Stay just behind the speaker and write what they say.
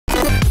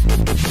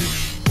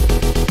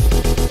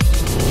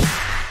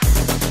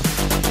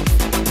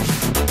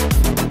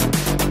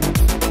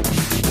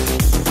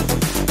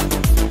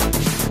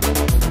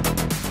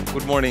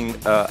morning.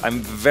 I'm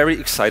very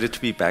excited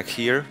to be back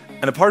here.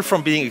 And apart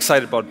from being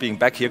excited about being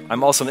back here,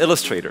 I'm also an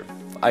illustrator.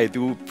 I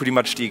do pretty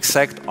much the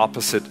exact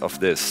opposite of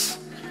this.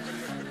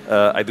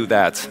 I do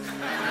that.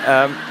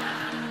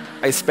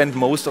 I spend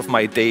most of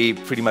my day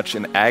pretty much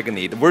in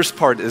agony. The worst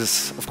part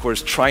is, of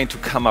course, trying to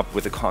come up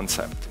with a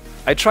concept.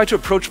 I try to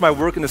approach my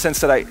work in the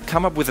sense that I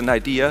come up with an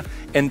idea,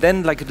 and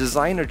then like a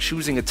designer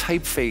choosing a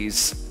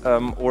typeface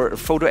or a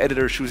photo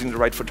editor choosing the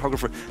right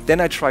photographer, then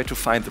I try to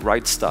find the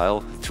right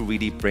style to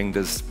really bring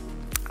this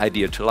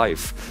idea to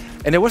life.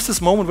 And there was this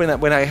moment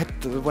when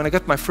I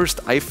got my first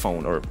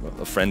iPhone, or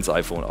a friend's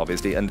iPhone,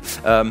 obviously, and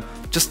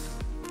just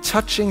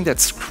touching that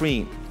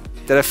screen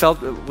that I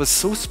felt was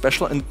so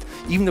special. And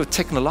even though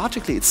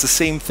technologically it's the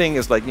same thing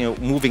as like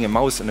moving a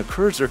mouse and a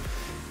cursor,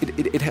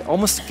 it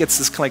almost gets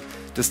this kind of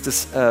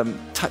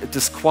like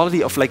this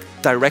quality of like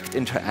direct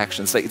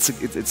interactions. Like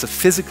it's a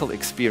physical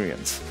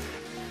experience.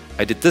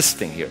 I did this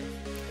thing here,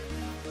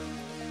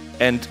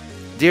 and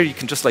there you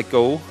can just like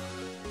go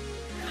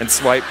and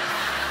swipe.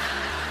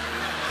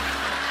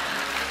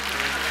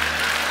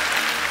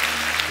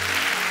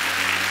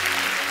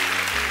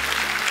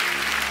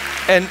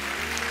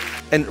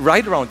 And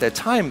right around that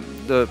time,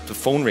 the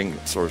phone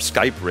rings or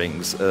Skype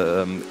rings,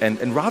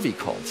 and Ravi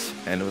calls,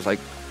 and it was like,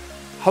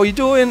 "How you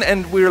doing?"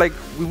 And we were like,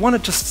 "We want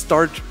to just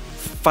start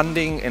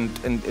funding and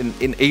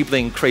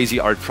enabling crazy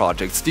art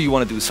projects. Do you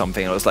want to do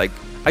something?" And I was like,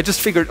 I just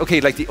figured,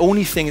 okay, like the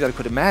only thing that I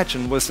could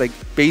imagine was like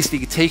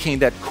basically taking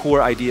that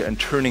core idea and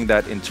turning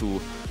that into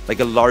like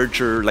a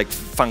larger, like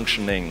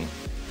functioning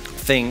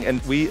thing.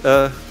 And we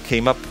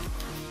came up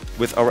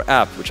with our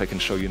app, which I can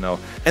show you now.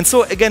 And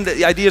so again,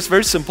 the idea is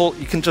very simple.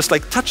 You can just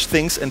like touch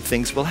things and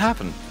things will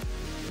happen.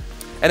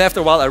 And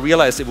after a while, I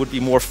realized it would be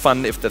more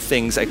fun if the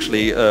things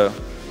actually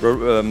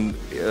were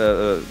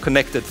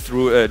connected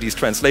through these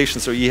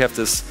translations. So you have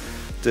this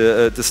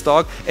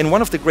dog. And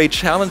one of the great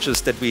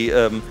challenges that we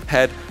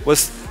had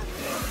was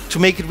to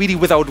make it really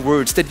without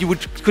words, that you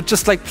could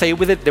just like play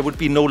with it. There would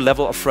be no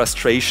level of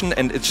frustration,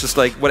 and it's just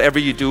like whatever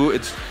you do,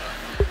 it's.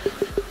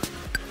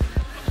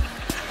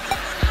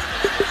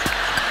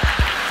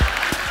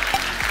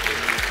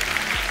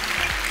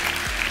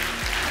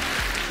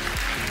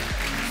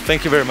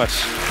 Thank you very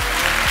much.